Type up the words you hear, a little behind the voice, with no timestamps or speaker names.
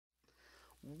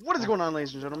What is going on,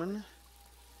 ladies and gentlemen?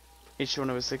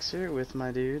 H106 here with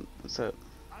my dude. What's up?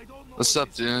 What's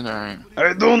up, dude? Alright.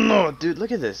 I don't know, dude.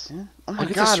 Look at this. Yeah? Oh my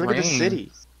Look at god, this look at this rain.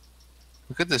 city.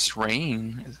 Look at this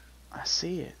rain. I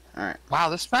see it. Alright. Wow,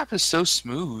 this map is so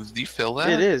smooth. Do you feel that?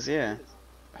 It is, yeah.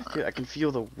 I can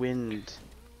feel the wind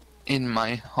In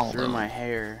my hollow. through my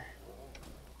hair.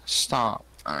 Stop.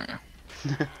 Alright.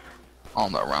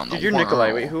 All around the Dude, you're world.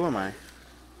 Nikolai. Wait, who am I?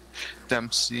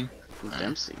 Dempsey.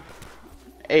 Dempsey.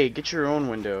 Hey, get your own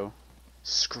window.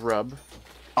 Scrub.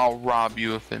 I'll rob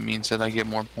you if it means that I get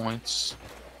more points.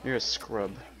 You're a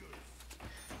scrub.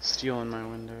 Stealing my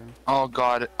window. Oh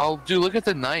god. Oh, dude, look at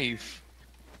the knife.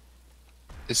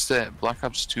 It's that Black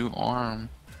Ops 2 arm.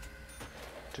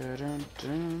 Alright,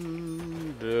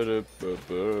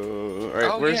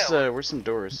 where's some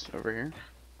doors? Over here?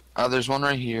 There's one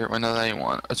right here. Well, no, that ain't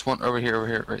one. It's one over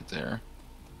here, right there.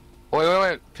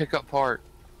 Wait. Pick up part.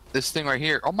 This thing right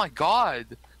here. Oh my god.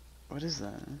 What is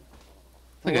that?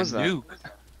 Like What a was that? nuke.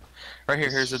 Right here,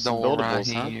 here's the door right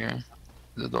Huh? here.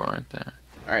 The door right there.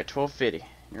 Alright, 1250.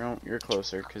 You're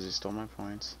closer because you stole my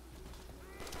points.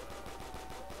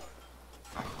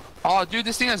 Oh, dude,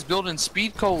 this thing has built-in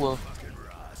speed cola.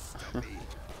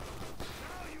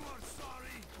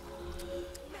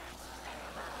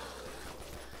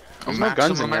 There's no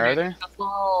guns in here, are there?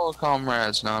 Oh,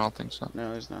 comrades. No, I don't think so.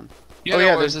 No, there's none. Yeah, Oh no,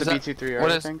 yeah, there's is the that- B23R,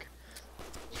 what I is- think.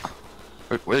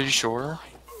 Wait, are you sure?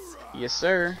 Yes,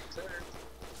 sir.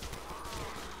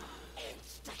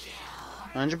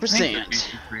 I think 100%. it's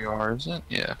B3R, is it?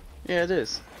 Yeah. Yeah, it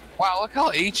is. Wow, look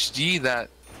how HD that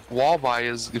wall by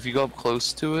is if you go up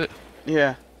close to it.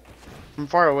 Yeah. From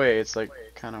far away, it's like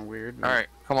kind of weird. but Alright,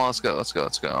 come on, let's go.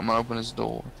 I'm gonna open this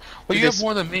door. Well, Dude, you have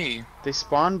more than me. They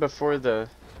spawn before the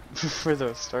before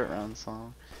the start round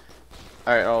song.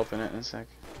 Alright, I'll open it in a sec.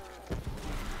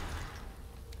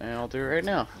 And I'll do it right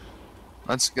now.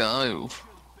 Let's go.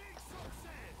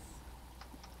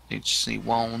 HC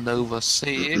 1 over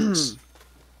 6.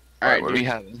 Alright, what do we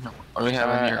have? What do we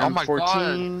have in here? Oh my god!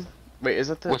 M14. Wait, is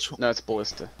that the? Which- No, it's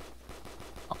ballista.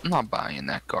 I'm not buying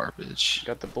that garbage.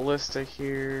 Got the ballista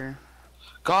here.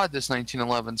 God, this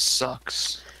 1911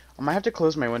 sucks. I might have to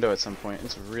close my window at some point.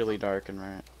 It's really dark and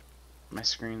my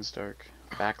screen's dark.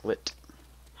 Backlit.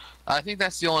 I think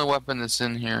that's the only weapon that's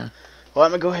in here. Well,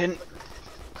 I'm gonna go ahead and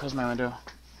close my window.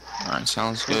 Alright,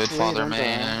 sounds good, Hopefully Father don't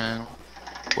Man.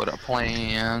 What a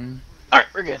plan. Alright,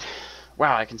 we're good.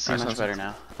 Wow, I can see Alright, much sounds better good.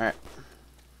 now.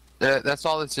 Alright, That's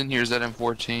all that's in here is that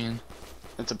M14.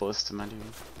 it's a ballista, my dude.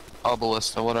 Oh,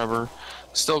 ballista, whatever.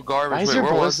 Still Why garbage. is Wait, there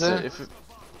where was ballista? it? If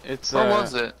it's Where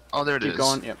was it? Oh, there it Keep is.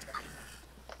 going. Yep.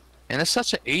 And it's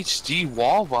such an HD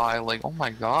wall by, like, oh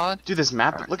my god. Dude, this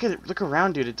map. Alright. Look at it. Look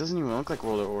around, dude. It doesn't even look like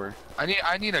World at War.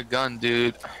 I need a gun,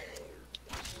 dude.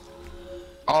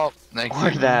 Oh, thank Or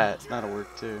you. that. That'll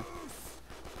work too.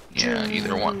 Yeah,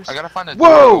 either one. I gotta find a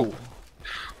Whoa! door.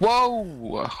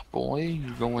 Whoa! Boy,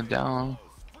 you're going down.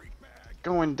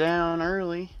 Going down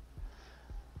early.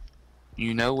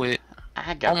 You know it.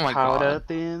 I got Oh my caught God.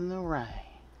 up in the rain.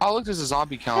 Oh, look, there's a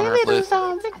zombie Hey, counter. little Lit.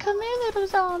 zombie, come here, little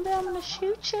zombie. I'm gonna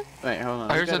shoot you. Wait, hold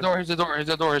on. Oh, here's the door, here's the door, here's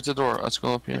the door, here's the door. Let's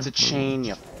go up here. It's a chain.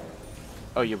 Yep.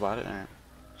 Oh, you bought it? Alright.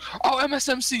 Oh,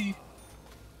 MSMC!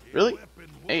 Really?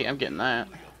 Hey, I'm getting that.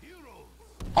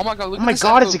 Oh my god, look Oh at my this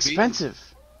god, it's FOV. expensive.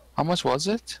 How much was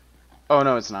it? Oh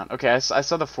no, it's not. Okay, I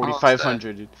saw the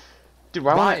 4,500, dude. Dude,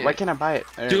 why Buy can't I buy it?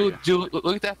 There we Dude, go. dude,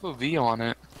 look at that FOV on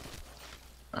it.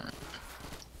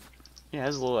 Yeah, it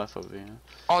has a little FOV. Yeah.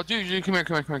 Oh, dude, come here.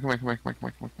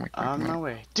 On my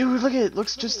way. Dude, look at it.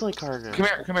 Looks just like cargo.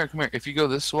 Come here. If you go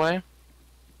this way,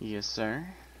 Yes, sir.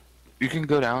 you can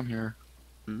go down here.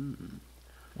 Mm.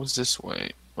 What's this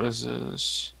way? What is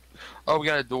this? Oh, we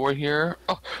got a door here.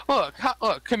 Oh,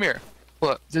 look, come here.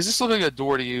 Look, does this look like a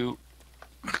door to you?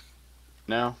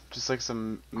 No, just like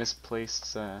some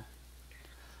misplaced.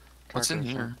 What's in cargo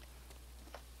here?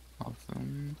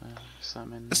 Nothing.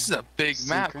 Something in This is there. a big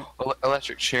map. Secret.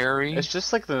 Electric cherry. It's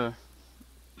just like the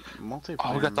multiplayer.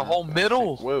 Oh, we got the map, whole I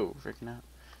middle. think. Whoa, freaking out.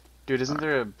 Dude, isn't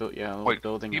there a little Wait,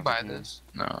 building can you over buy here? this?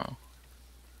 No.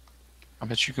 I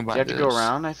bet you can buy You have this. to go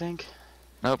around, I think.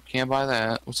 Nope, can't buy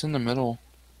that. What's in the middle?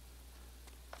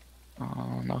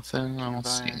 Nothing. I don't Buy-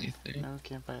 see anything. No,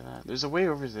 can't buy that. There's a way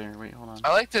over there. Wait, hold on.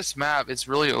 I like this map. It's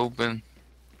really open.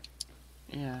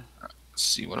 Yeah. Let's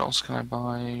see, what else can I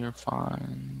buy or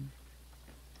find?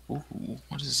 Ooh,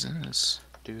 what is this?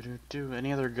 Do.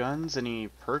 Any other guns? Any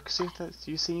perks?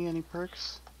 You see any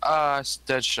perks? It's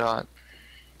Deadshot.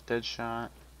 Deadshot.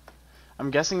 I'm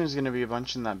guessing there's gonna be a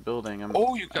bunch in that building.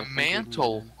 Oh, you I can think we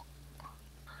mantle.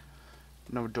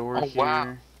 No door Oh, here.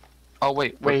 wow. Oh,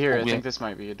 wait. Wait here. oh, I think this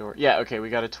might be a door. Yeah. Okay, we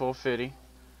got a 1250.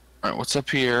 Alright, what's up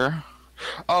here?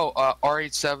 Oh,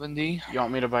 R870. You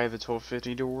want me to buy the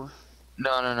 1250 door? No,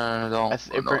 don't.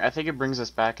 I think it brings us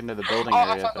back into the building Oh,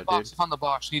 I area, found the though, box. dude. I found the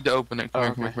box. You need to open it. Come Oh,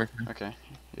 here, okay. come here, come here. Okay.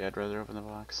 Yeah, I'd rather open the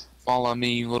box. Follow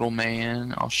me, you little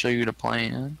man. I'll show you the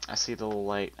plan. I see the little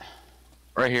light.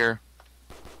 Right here.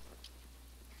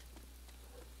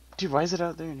 Dude, why is it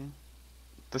out there, dude?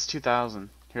 That's 2,000.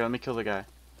 Here, let me kill the guy.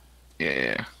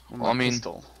 Yeah. With Well, I my mean,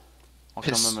 pistol. I'll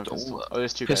kill him with my pistol. pistol. Oh,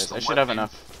 there's two guys. Pistol I should have weapon.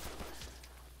 enough.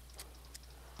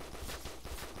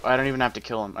 Oh, I don't even have to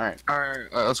kill him. Alright,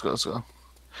 Alright, let's go, let's go.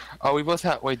 Oh, we both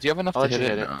have. Wait, do you have enough I'll to let you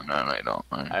hit it? hit it. No, I don't.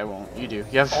 Alright. I won't. You do.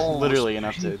 You have Oh, literally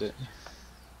enough to shit. hit it.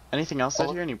 Anything else out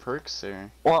Oh. here? Any perks?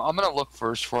 Or... Well, I'm gonna look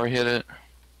first before I hit it.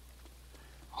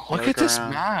 Look look at this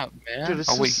around. map, man. Dude, this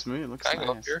oh, is wait. smooth. It looks Can I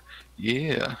go up nice. here?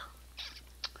 Yeah.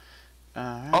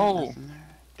 Alright, Oh. nothing there.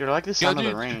 Dude, I like the Yo, sound of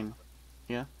the dude. rain.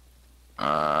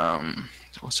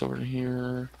 What's over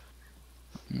here?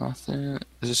 Nothing.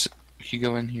 Is this? We can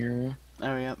go in here.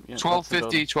 Oh, yeah.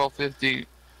 1250, 1250.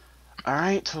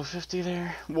 Alright, 1250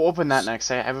 there. We'll open that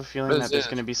next. I have a feeling What that is there's it?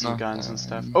 going to be some guns and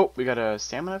stuff. Nothing. Oh, we got a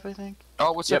stamina up, I think?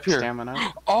 Oh, what's Yep, up here? stamina.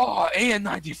 Oh,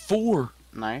 AN94.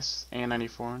 Nice.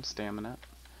 And94 and stamina.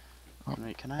 Oh,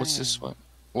 Wait, can I... What's this one?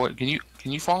 What? Can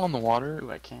you fall in the water? Ooh,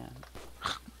 I can.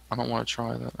 I don't want to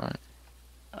try that. All right.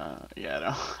 Yeah, I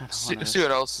don't See, wanna... see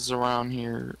what else is around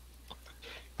here.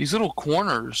 These little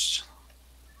corners.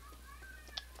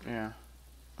 Yeah.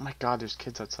 Oh my god, there's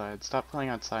kids outside. Stop playing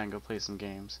outside and go play some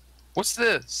games. What's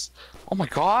this? Oh my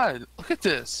god! Look at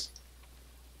this.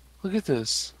 Look at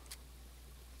this.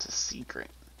 It's a secret.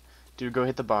 Dude, go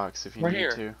hit the box if you Right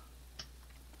need here.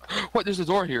 to. What? There's a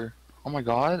door here. Oh my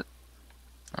god.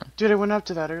 Dude, I went up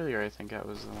to that earlier. I think that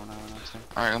was the one I went up to.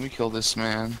 All right, let me kill this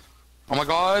man. Oh my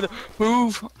god!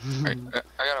 Move! Alright,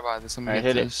 I gotta buy this. Let me Alright,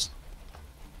 get hit it. this.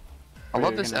 I Wait,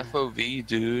 love you're this gonna- FOV,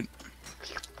 dude.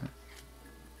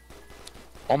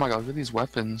 Oh my god, look at these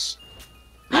weapons.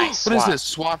 Nice. What is SWAT. this?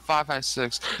 SWAT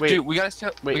 556. Wait, Dude, we gotta see.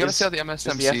 wait, We gotta is- see how the Is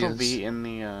MSMC the FOV is. in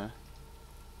the,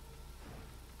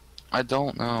 I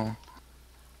don't know.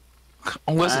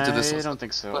 Oh, listen to this. I don't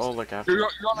think so. Listen. Oh, look after. You're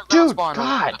on the ground Dude, spawner.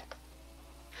 God!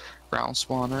 Ground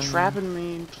spawner. Trapping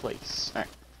me in place. Alright.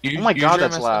 You- Oh my use god, your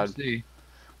that's loud. MSMC.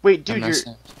 Wait, dude,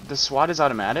 MSMC. the SWAT is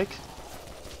automatic?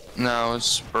 No,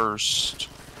 it's burst.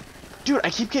 Dude, I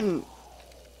keep getting...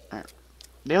 Alright.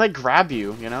 They, like, grab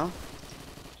you, you know?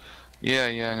 Yeah,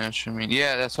 I know what you mean.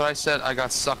 Yeah, that's what I said. I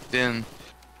got sucked in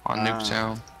on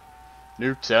Nuketown.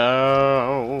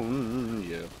 Nuketown,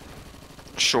 yeah.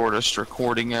 Shortest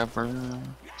recording ever.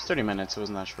 It's 30 minutes, it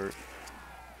wasn't that short.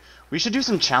 We should do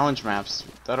some challenge maps.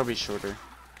 That'll be shorter.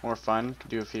 More fun. Could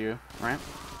do a few, right?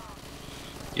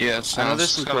 Yeah, it I know sounds. there's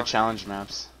some Just cool gotta, challenge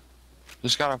maps.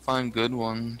 just gotta find good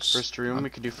ones. First room, we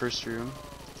could do first room.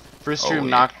 First Oh, room, yeah.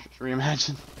 knock,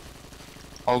 reimagine.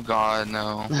 Oh god,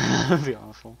 no. That'd be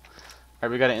awful.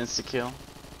 Alright, we got an insta-kill.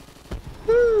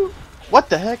 Woo! What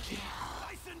the heck?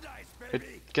 I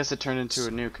guess it turned into a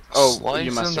nuke. Oh, Slice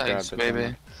you must and have dice, grabbed it.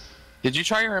 baby. Did you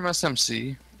try your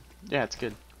MSMC? Yeah, it's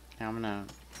good. Yeah, I'm gonna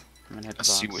hit the Let's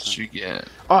box. see what so. you get.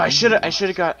 Oh, I should have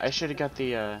got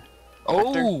the.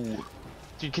 Oh!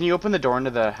 Dude, can you open the door into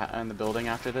the building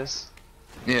after this?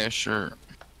 Yeah, sure.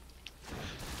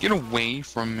 Get away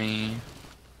from me.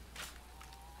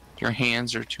 Your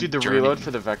hands are too Dude, the dirty. reload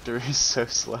for the Vector is so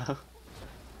slow.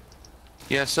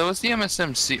 Yeah, so is the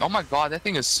MSMC. Oh my god, that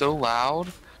thing is so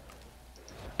loud.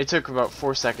 It took about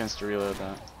 4 seconds to reload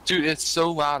that. Dude, it's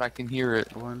so loud I can hear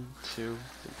it. 1, 2,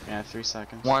 yeah, 3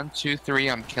 seconds. 1, 2, 3,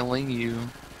 I'm killing you.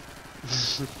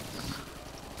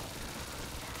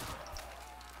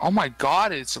 Oh my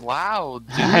god, it's loud,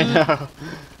 dude. I know.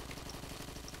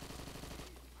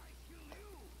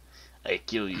 I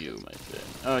kill you, my friend.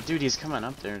 Oh, dude, he's coming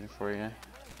up there for you.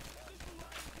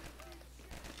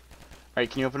 Alright,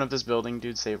 can you open up this building,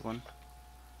 dude? Save one.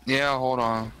 Yeah, hold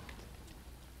on.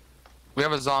 We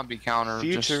have a zombie counter.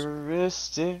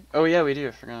 Futuristic. Oh, yeah, we do.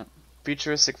 I forgot.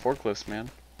 Futuristic forklifts, man.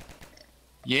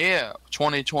 Yeah,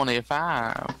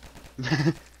 2025.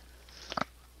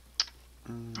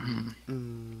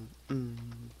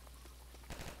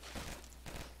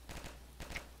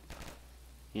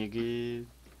 You good?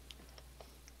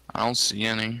 I don't see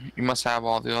any. You must have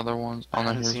all the other ones. I Oh, no,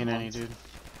 haven't here's seen one. any, dude.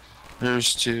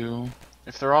 There's 2.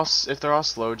 If they're all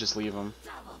slow, just leave them.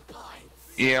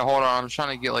 Yeah, hold on. I'm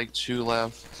trying to get like 2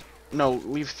 left. No,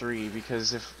 leave 3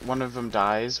 because if one of them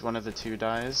dies, one of the 2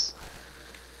 dies,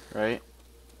 right?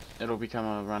 It'll become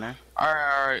a runner.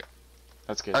 Alright.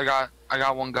 That's good. I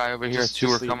got one guy over here. Just 2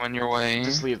 are leave- coming your way.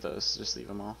 Just leave those. Just leave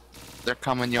them all. They're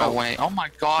coming your Oh. way. Oh my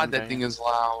god, Okay. that thing is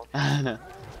loud.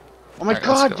 Oh my Alright, let's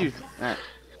god, go. dude! Alright.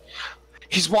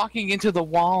 He's walking into the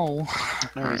wall.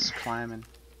 No, he's climbing.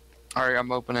 Alright,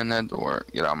 I'm opening that door.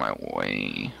 Get out of my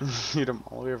way. Need him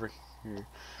all the way over here.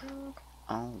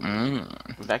 Oh.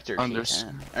 Vector Unders-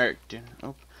 K10. Alright, dude.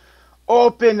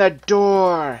 Open the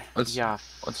door! What's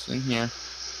What's in here?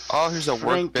 Oh, here's a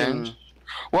workbench.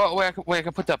 Well, wait, I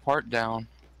can put that part down.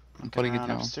 I'm putting it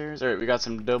down. Upstairs. Alright, we got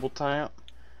some double tie up.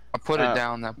 I put it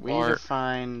down, that We need to part.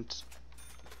 find...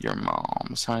 Your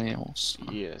mom's house.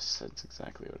 Yes, that's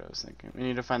exactly what I was thinking. We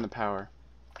need to find the power.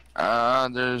 I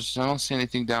don't see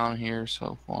anything down here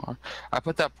so far. I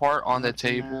put that part on the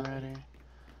table. Already.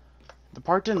 The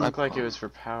part didn't look like it was for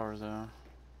power, though.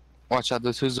 Watch out,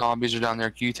 those two zombies are down there.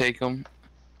 Can you take them?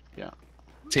 Yeah.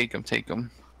 Take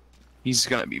him. He's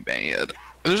gonna be bad.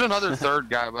 There's another third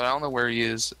guy, but I don't know where he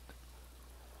is.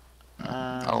 Did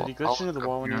he glitch into the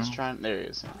wall when he was trying? There he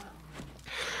is.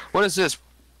 What is this?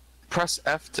 Press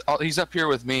F to... Oh, he's up here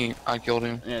with me. I killed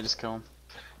him. Yeah, just kill him.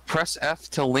 Press F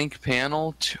to link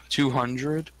panel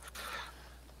 200.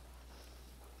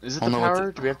 Is it the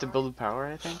power? Do we have to build the power,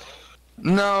 I think?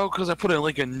 No, because I put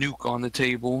like a nuke on the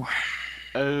table.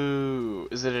 Oh,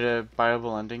 is it a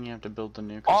viable ending? You have to build the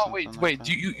nuke. Oh, wait.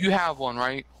 You have one,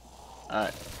 right?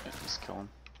 Alright, just kill him.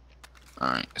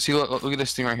 Alright. See, look at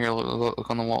this thing right here. Look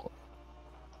on the wall.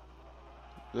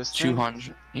 This thing?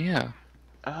 200. Yeah.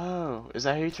 Oh, is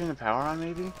that how you turn the power on,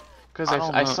 maybe? Because I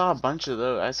I saw a bunch of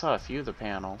those. I saw a few of the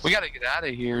panels. We gotta get out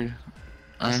of here.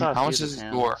 How much is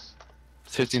this door?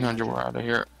 1500. We're out of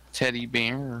here. Teddy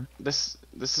bear. This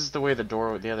is the way the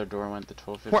other door went. The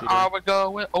 1250. Where are we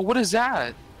going? Oh, what is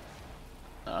that?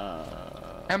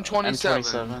 M27.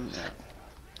 M27. Yeah.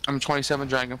 M27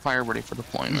 Dragonfire ready for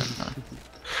deployment.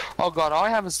 Oh god, all I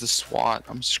have is the SWAT.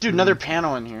 I'm screwed. Dude, another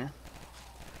panel in here.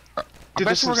 Dude,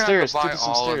 there's some stairs. Dude, there's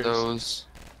some all stairs. of those.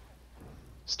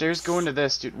 Stairs go into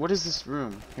this, dude. What is this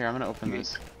room? Here, I'm gonna open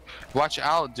this. Watch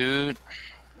out, dude.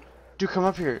 Dude, come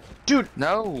up here. Dude!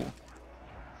 No.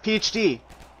 PhD.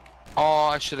 Oh,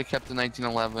 I should have kept the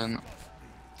 1911.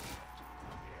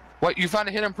 What? You found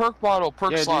a hidden perk bottle.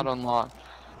 Perk slot unlocked.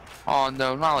 Oh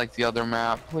no, not like the other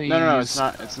map, please. No, it's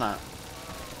not. It's not.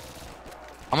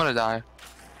 I'm gonna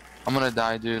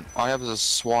die, dude. All I have is a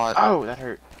SWAT. Oh, that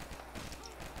hurt.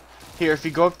 Here, if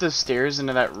you go up the stairs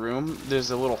into that room,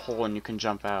 there's a little hole and you can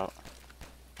jump out.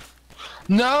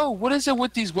 No, what is it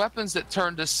with these weapons that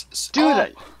turn to... Dude,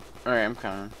 alright, I'm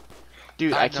coming.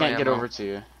 Dude, I can't get over to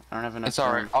you. I don't have enough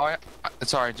time. It's alright.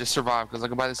 It's alright, just survive, because I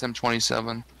can buy this M27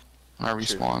 when I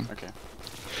respawn. True. Okay.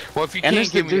 Well, if you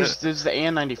can't give me... There's the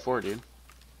AN-94, dude.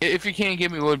 If you can't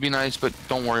give me, it would be nice, but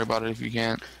don't worry about it if you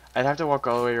can't. I'd have to walk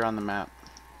all the way around the map.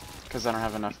 Because I don't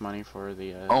have enough money for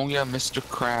the, Oh yeah, Mr.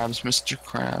 Krabs.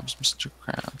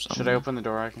 Should I open the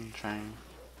door? I can try and...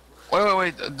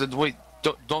 Wait,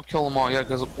 don't kill them all yet,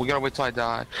 because we gotta wait till I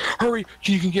die. Hurry,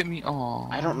 you can get me. Oh.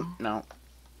 I don't know.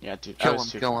 Yeah, dude. Kill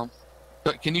him.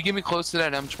 But can you get me close to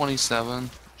that M27?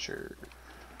 Sure.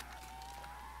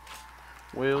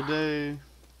 Will do.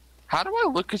 How do I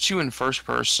look at you in first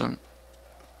person?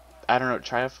 I don't know.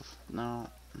 Try a... No.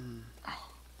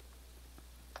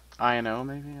 INO,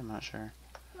 maybe? I'm not sure.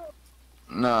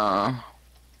 No.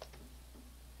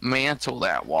 Mantle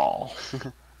that wall.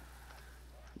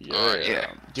 Yeah.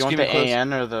 Do you want the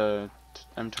AN or the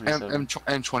M27?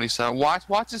 M27.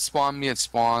 Watch it spawn me at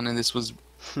spawn, and this was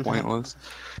pointless.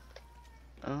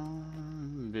 Oh,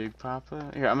 Big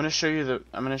Papa. Here, I'm gonna show you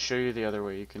the other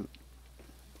way. You can,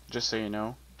 just so you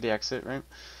know, the exit, right?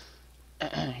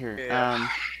 Here. Yeah.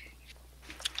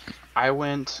 I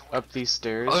went up these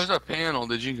stairs. Oh, there's a panel.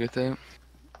 Did you get that?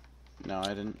 No, I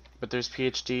didn't. But there's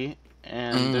PhD,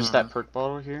 and there's that perk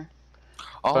bottle here.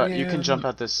 Oh, but yeah. you can jump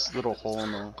out this little hole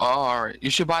in the... Oh, alright. You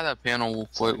should buy that panel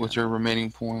with your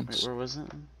remaining points. Wait, where was it?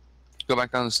 Go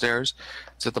back down the stairs.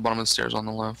 It's at the bottom of the stairs on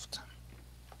the left.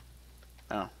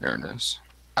 Oh. There it is.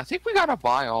 I think we gotta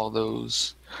buy all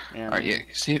those. Yeah, alright, yeah.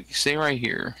 Stay right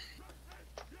here.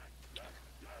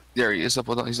 There he is.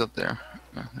 He's up there.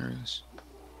 Yeah, there he is.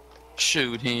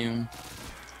 Shoot him.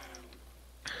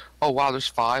 Oh wow, there's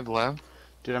 5 left.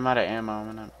 Dude, I'm out of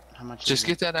ammo. How much? Just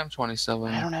get that M27.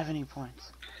 I don't have any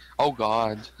points. Oh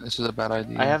god, this is a bad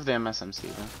idea. I have the MSMC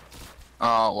though.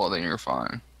 Oh well, then you're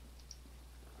fine.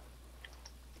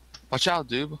 Watch out,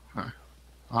 dude.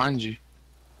 Behind you.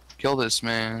 Kill this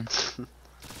man. Let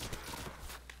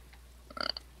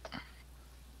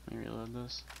me reload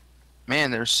this. Man,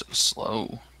 they're so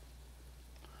slow.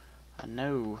 I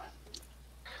know.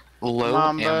 Low Come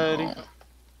on, ammo. buddy.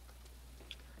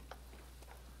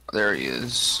 There he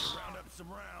is.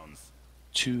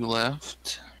 2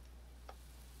 left.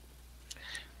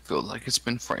 Feels like it's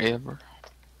been forever.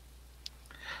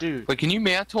 Dude. Wait, can you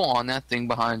mantle on that thing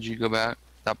behind you? Go back.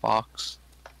 That box.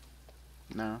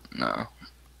 No. No.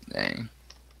 Dang.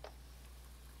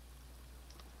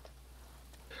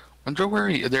 Wonder where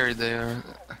he. There they are.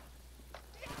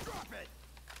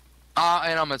 Ah,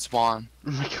 and I'm at spawn.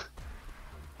 Oh my god.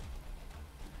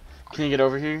 Can you get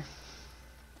over here?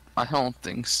 I don't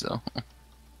think so.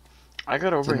 I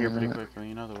got over here pretty quickly.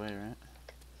 You know the way, right?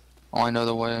 Oh, I know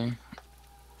the way.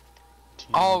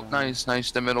 Oh, nice,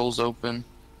 nice. The middle's open.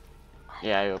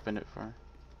 Yeah, I opened it for her.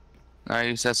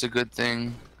 Nice, that's a good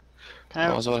thing. Can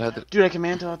I? Also, I had to Dude, I can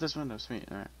mantle out this window. Sweet.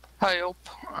 All right. help.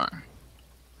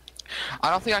 I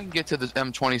don't think I can get to the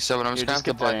M27. I'm just gonna have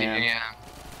to buy the AM.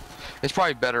 It's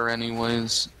probably better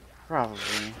anyways.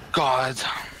 Probably. God.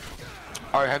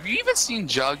 Alright, have you even seen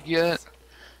Jug yet?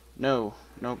 No.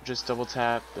 Nope, just double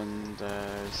tap and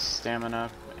stamina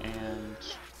up and...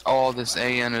 Oh, this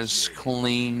AN is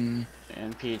clean.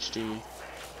 And PhD.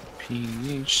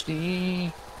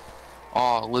 PhD.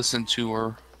 Oh, listen to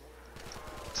her.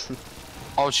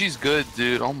 Oh, she's good,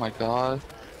 dude. Oh my god.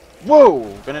 Whoa!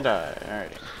 Gonna die.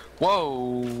 Alrighty.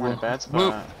 Whoa. We're in a bad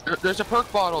spot. There's a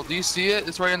perk bottle. Do you see it?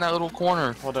 It's right in that little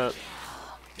corner. Hold up.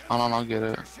 I don't know, I'll get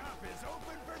it.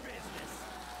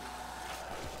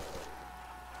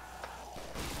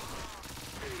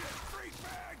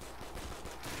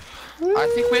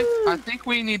 I think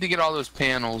we need to get all those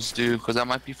panels, dude, because that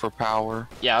might be for power.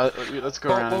 Yeah, let's go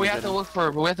around. But we have to look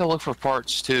for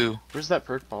parts too. Where's that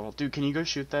perk bottle, dude? Can you go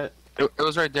shoot that? It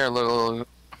was right there. Look.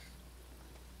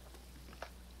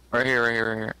 Right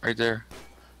here, right there.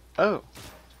 Oh.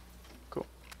 Cool.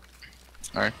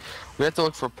 All right, we have to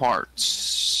look for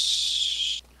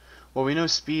parts. Well, we know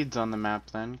speed's on the map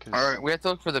then. Cause... All right, we have to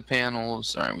look for the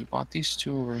panels. All right, we bought these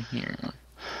two over here.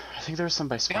 I think there was some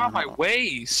by spawn. Get out of my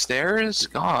way, stairs!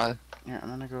 God. Yeah, I'm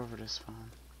gonna go over to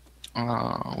spawn.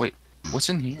 Wait, what's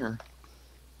in here?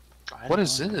 What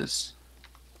is this?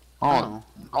 Oh,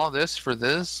 all this for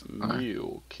this?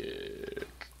 Mule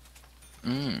kick.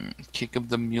 Kick of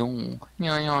the mule.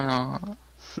 Yeah.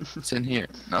 It's in here.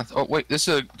 Oh wait, this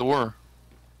is a door.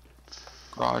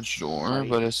 Garage door,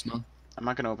 but it's not. I'm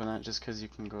not gonna open that just because you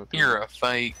can go up here. here. You're a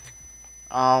fake.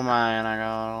 Oh man, I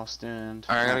got all stunned.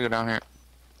 Alright, I gotta go down here.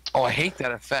 Oh, I hate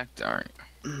that effect. Alright.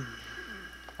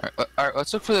 Alright,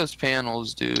 let's look for those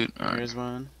panels, dude. Here's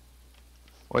one.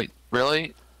 Wait,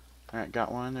 really? Alright,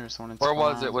 got one. There's one in Where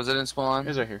spawn. was it? Was it in spawn? It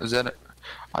was right here. Is that it?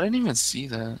 I didn't even see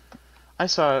that. I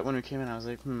saw it when we came in. I was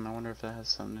like, I wonder if that has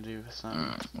something to do with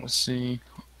something. Let's see.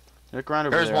 Look around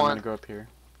over There's there. one. I'm gonna go up here.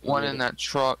 One in that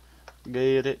truck.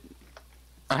 Get it.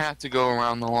 I have to go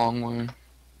around the long way.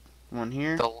 One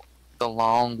here. The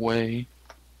long way.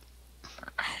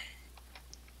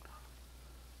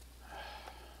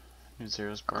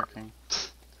 Zero's barking.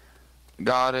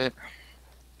 Got it.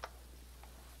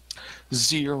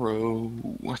 0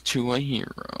 to a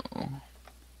hero.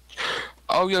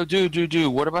 Oh, yo, dude.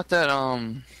 What about that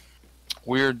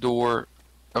weird door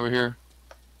over here?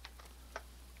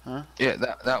 Huh? Yeah,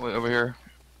 that way over here.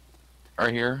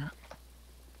 Right here.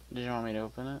 Did you want me to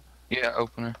open it? Yeah,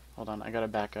 open it. Hold on, I gotta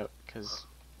back up because.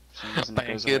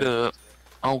 Back it up.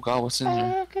 Oh god, what's in here?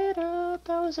 Back it up.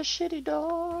 That was a shitty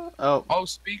door. Oh. Oh,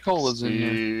 speed cola's in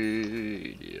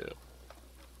here. Yeah.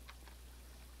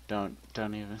 Don't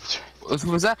even.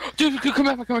 Was that? Dude, come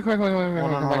back. Hold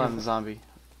on, zombie.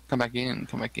 Come back in.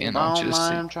 Don't mind,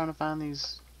 I'm trying to find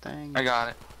these things. I got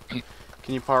it.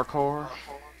 Can you parkour?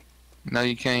 No,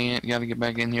 you can't. You gotta get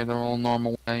back in here the old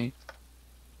normal way.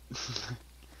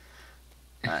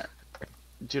 Alright.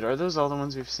 Dude, are those all the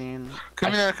ones we've seen?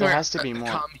 Come here. There has to be more.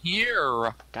 Come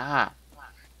here. God.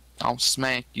 I'll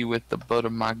smack you with the butt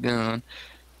of my gun.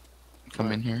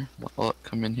 Come in here. Look,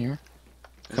 come in here.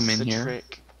 Come in here.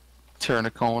 Trick. Turn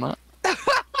a corner.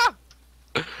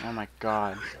 Oh my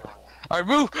god. Alright,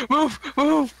 move!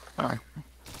 Alright.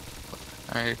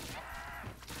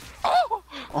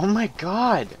 Oh my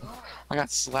god! I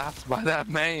got slapped by that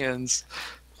man's.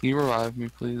 Can you revive me,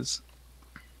 please?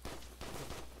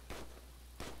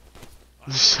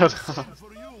 Shut up.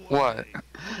 What?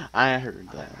 I heard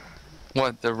that.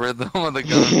 What, the rhythm of the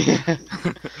gun?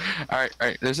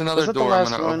 Alright, there's another door. The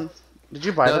last one? Did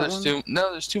you buy that one?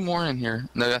 No, there's two more in here.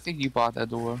 No, I think you bought that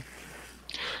door.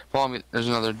 Follow me. There's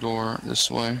another door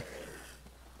this way.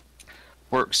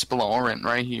 We're exploring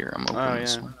right here. I'm opening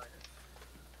this one.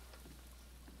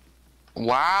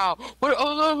 Wow! What?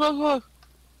 Oh, look!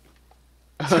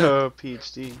 Oh,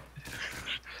 PhD.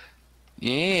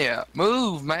 Yeah,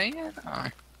 move, man.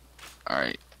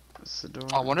 Alright. That's the door.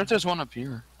 I wonder if there's one up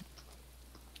here.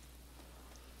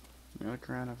 Look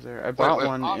around up there. I bought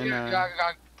one in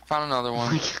I found another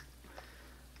one.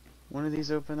 One of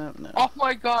these open up? No. Oh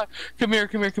my god! Come here.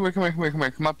 Come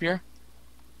up here.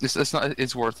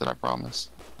 It's worth it, I promise.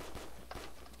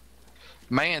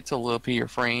 Mantelope, your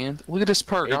friend. Look at this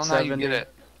perk. I don't know how you get 870.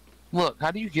 it. Look,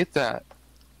 how do you get that?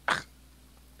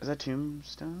 Is that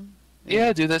tombstone?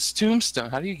 Yeah, dude, that's tombstone.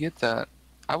 How do you get that?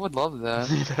 I would love that.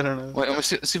 I don't know. Wait, let me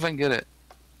see if I can get it.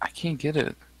 I can't get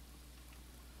it.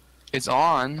 It's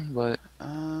on, but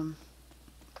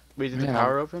Wait, did the Man,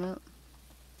 power open it?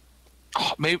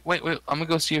 oh, maybe wait. I'm gonna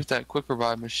go see if that quick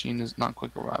revive machine is not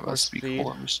quick revive. Or That's speed speed.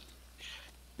 core machine.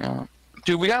 Yeah,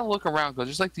 dude, we gotta look around because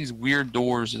there's like these weird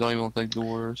doors that don't even look like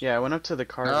doors. Yeah, I went up to the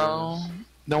cargo. No, then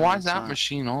No, why is it's that not.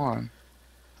 machine on?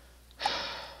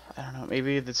 I don't know.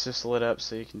 Maybe it's just lit up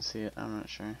so you can see it. I'm not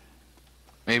sure.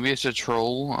 Maybe it's a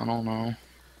troll. I don't know.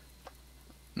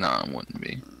 No, it wouldn't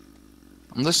be.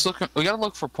 I'm just looking. We gotta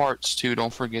look for parts too.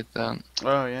 Don't forget that.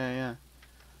 Oh yeah, yeah.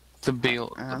 The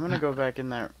build. I'm gonna go back in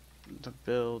the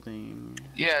building.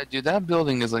 Yeah, dude, that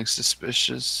building is like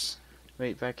suspicious.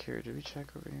 Wait, back here. Did we check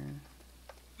over here?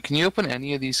 Can you open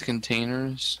any of these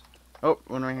containers? Oh,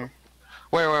 one right here.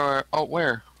 Where? Oh,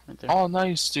 where? Right there. Oh,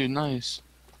 nice, dude, nice.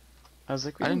 I was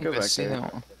like, we I can didn't go even back see there.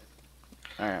 that one.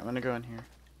 Alright, I'm gonna go in here.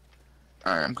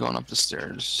 Alright, I'm going up the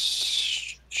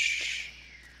stairs.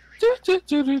 Do, do,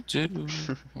 do, do, do.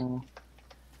 Oh.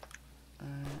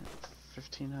 Alright,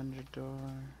 1500 door.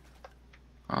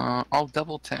 Oh,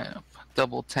 double tap.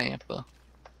 Double tap.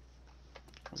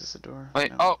 Is this a door?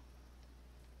 Wait, No. oh,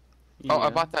 Yeah.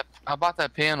 I bought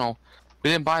that panel. We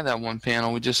didn't buy that one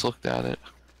panel, we just looked at it.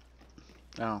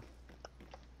 Oh.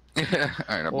 Alright,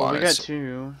 I Well, bought we it. got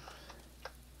two.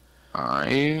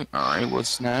 Alright,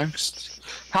 what's next?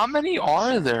 How many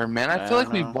are there, man? I feel I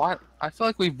like we don't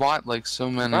know. bought like so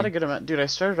many. Not a good amount. Dude, I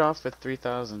started off with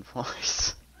 3,000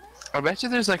 points. I bet you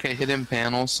there's like a hidden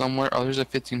panel somewhere. Oh, there's a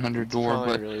 1500 door,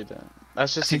 Probably but really don't.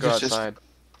 That's just to think go it's just- outside.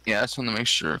 yeah, I just want to make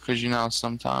sure, because you know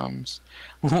sometimes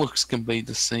looks can be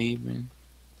deceiving.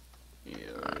 Yeah.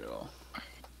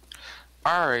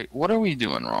 Alright, what are we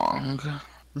doing wrong?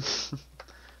 Because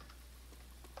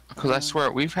I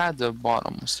swear, we've had to bought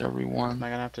almost every Am one. I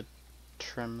gonna have to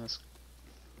trim this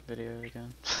video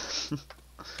again?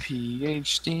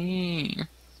 PhD.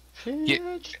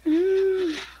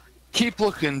 PhD. Keep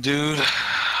looking, dude.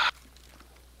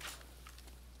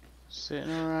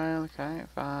 Sitting around the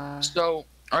campfire. So,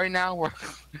 right now we're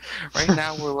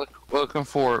looking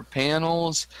for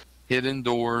panels, hidden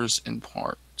doors, and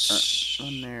parts.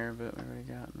 One there, but we already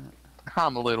got it.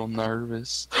 I'm a little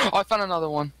nervous. Oh, I found another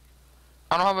one.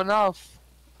 I don't have enough.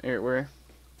 Here, where?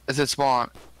 Is it spawn?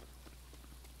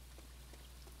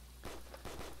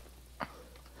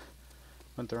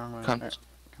 Went the wrong way. Come, Alright,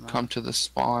 come on. come to the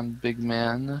spawn, big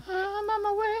man. I'm on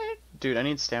my way. Dude, I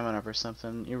need stamina or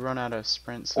something. You run out of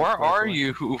sprints. so Where are quickly.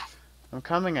 you? I'm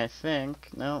coming, I think.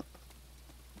 No.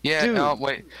 Yeah, Dude. no,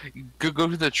 wait. Go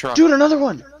to the truck. Dude, another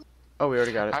one! Oh, we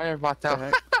already got it. I already bought What that.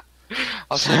 the heck?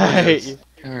 I'll show you what it is. Right.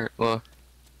 Here, look.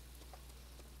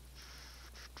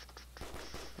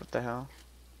 What the hell?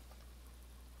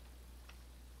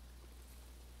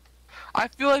 I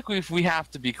feel like we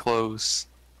have to be close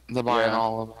to buying Yeah.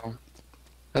 all of them.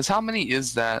 Cause how many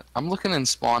is that? I'm looking in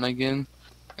spawn again.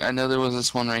 I know there was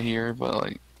this one right here, but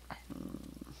like,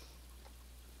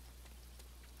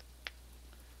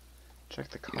 Check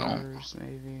the You know. cars,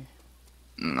 maybe.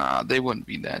 nah, they wouldn't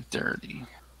be that dirty.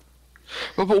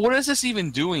 But what is this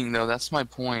even doing though? That's my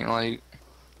point. Like,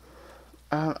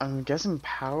 I'm guessing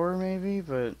power, maybe,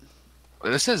 but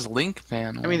this says link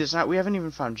panel. I mean, there's not. We haven't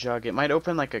even found jug. It might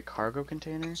open like a cargo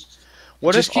container.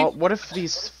 What Just if what if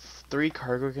these 3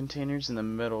 cargo containers in the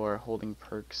middle are holding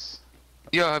perks?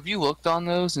 yo, have you looked on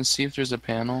those and see if there's a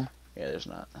panel? Yeah, there's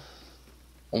not.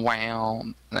 Wow,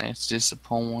 that's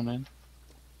disappointing.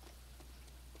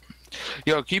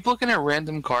 Yo, keep looking at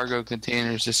random cargo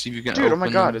containers to see if you can Dude, open oh my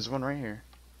god, them. there's one right here.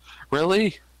 Really?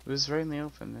 It was right in the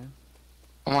open, man.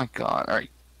 Oh my god, alright.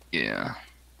 Yeah.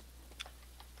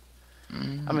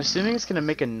 I'm assuming it's gonna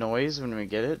make a noise when we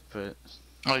get it, but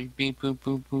Like beep boop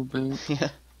boop boop boop. yeah,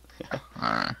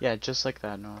 Alright. yeah, just like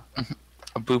that. No.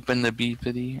 A boop and the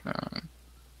beepity.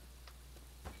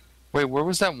 Wait, where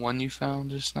was that one you found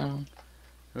just now?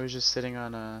 It was just sitting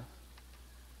on a.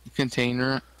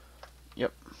 Container?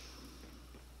 Yep.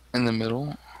 In the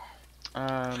middle?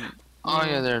 Oh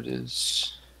yeah, there it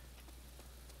is.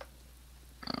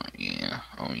 Oh yeah,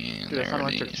 oh yeah, Dude, I there found it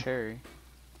electric is. cherry.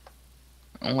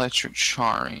 Electric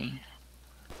cherry.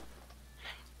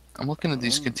 I'm looking at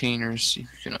these Oh. containers, see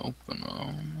if you can open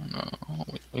them. No.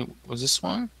 Wait, was this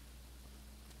one?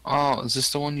 Oh, is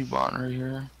this the one you bought right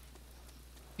here?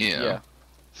 Yeah.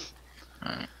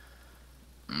 Alright.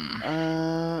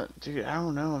 Dude, I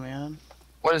don't know, man.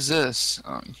 What is this?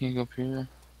 You can go up here.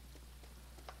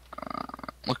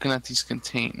 Looking at these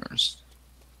containers.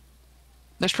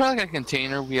 There's probably like a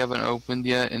container we haven't opened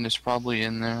yet, and it's probably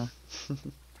in there.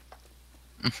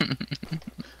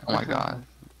 Oh my god.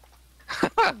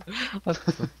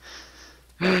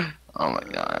 Oh my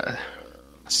god.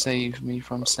 Save me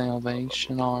from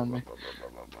Salvation Army.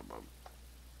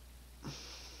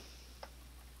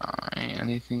 Alright,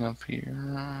 anything up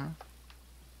here?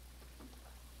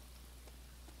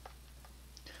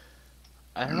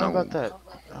 I don't know about that.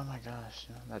 Oh my gosh,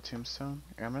 that tombstone.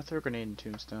 Here, I'm gonna throw a grenade in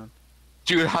tombstone.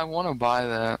 Dude, I want to buy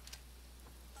that.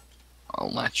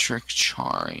 Electric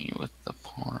Chari with the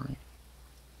party.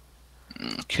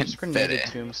 Just grenaded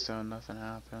Confetti. tombstone, nothing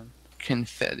happened.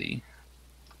 Confetti.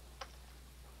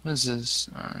 What is this?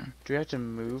 Do we have to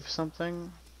move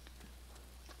something?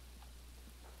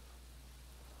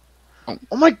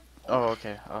 Oh my! Oh,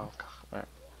 okay. Oh god. Right.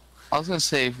 I was gonna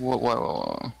say,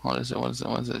 what is it? What is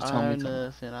it? Tell me.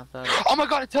 Nothing. I thought. Oh my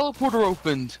god, a teleporter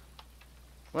opened!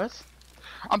 What?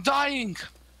 I'm dying!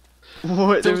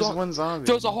 What? There was one zombie.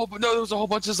 There was a whole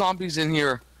bunch of zombies in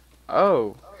here.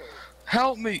 Oh.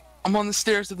 Help me! I'm on the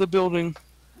stairs of the building.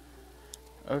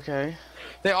 Okay.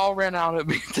 They all ran out at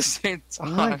me at the same time.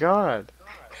 Oh my god.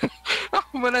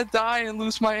 I'm gonna die and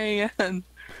lose my AN.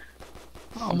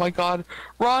 Oh my god.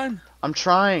 Run! I'm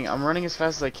trying. I'm running as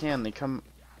fast as I can. They come.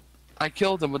 I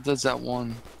killed him, but does that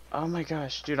one? Oh my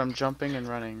gosh, dude! I'm jumping and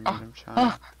running. I'm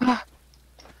trying.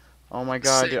 Oh my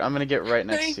god, dude! I'm gonna get right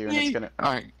next to you, and it's gonna.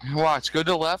 All right, watch. Go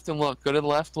to the left and look. Go to the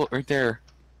left. Look right there.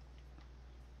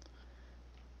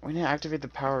 We need to activate the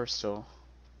power still.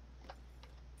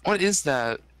 What is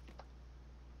that?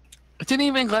 It didn't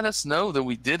even let us know that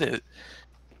we did it.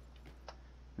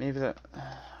 Maybe that. I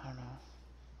don't know.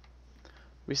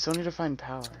 We still need to find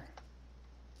power.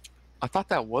 I thought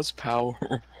that was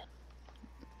power.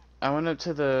 I went up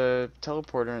to the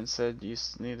teleporter and said you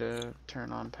need to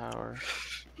turn on power.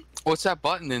 What's that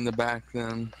button in the back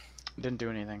then? Didn't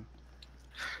do anything.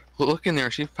 Well, look in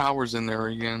there. See if power's in there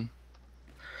again.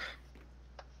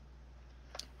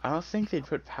 I don't think they'd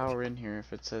put power in here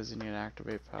if it says you need to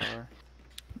activate power.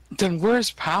 Then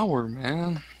where's power,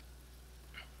 man?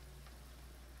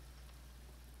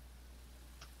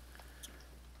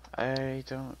 I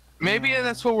don't. Maybe know.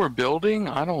 that's what we're building.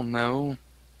 I don't know.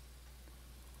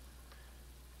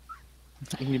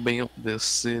 We built this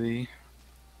city.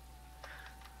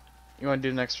 You want to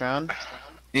do the next round?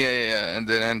 Yeah, and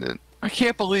then end it. I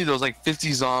can't believe there was like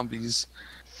 50 zombies.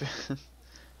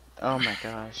 Oh my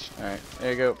gosh. Alright,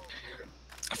 there you go.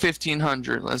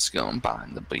 1500. Let's go and buy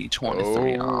the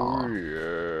B-23. Oh,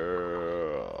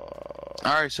 yeah.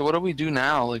 Alright, so what do we do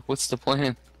now? Like, what's the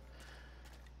plan?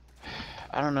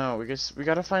 I don't know. We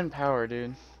gotta find power,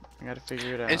 dude. We gotta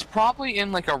figure it out. It's probably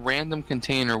in like a random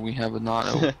container we have not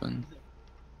opened.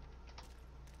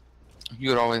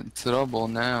 You got all in trouble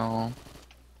now.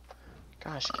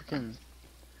 Gosh,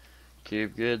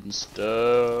 keep getting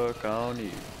stuck on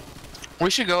you. We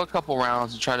should go a couple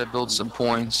rounds and try to build some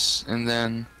points and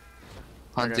then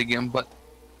hunt Okay. again, but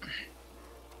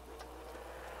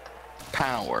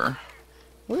power.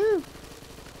 Woo!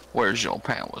 Where's your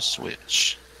power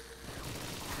switch?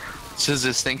 Does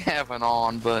this thing have an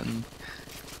on button?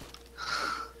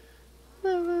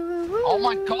 Oh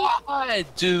my god,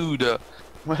 dude!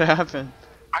 What happened?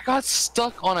 I got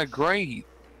stuck on a grate.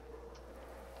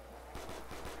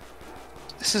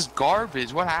 This is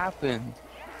garbage. What happened?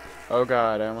 Oh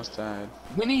god, I almost died.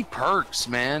 We need perks,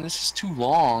 man. This is too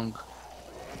long.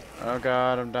 Oh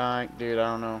god, I'm dying. Dude,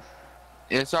 I don't know.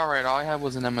 It's alright. All I had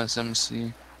was an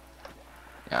MSMC.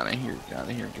 Get out of here. Get out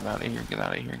of here. Get out of here. Get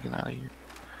out of here. Get out of here.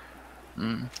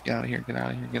 Get out of here. Get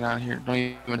out of here. Get out of here. Don't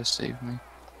even to save me.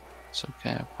 It's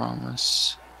okay. I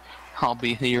promise. I'll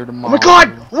be here tomorrow. Oh my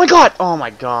god! Oh my god! Oh my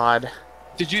god.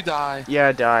 Did you die? Yeah,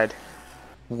 I died.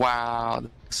 Wow.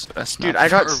 That's Dude, not I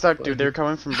got fair, stuck, but- dude. They're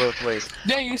coming from both ways.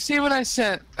 Yeah, you see what I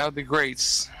said? That would be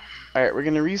great. Alright, we're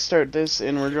gonna restart this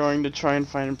and we're going to try and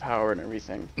find power and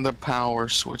everything. The power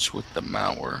switch with the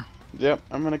mower. Yep,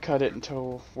 I'm gonna cut it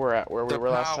until we're at where we were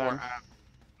last time.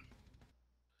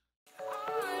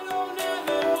 I don't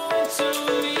ever want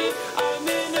to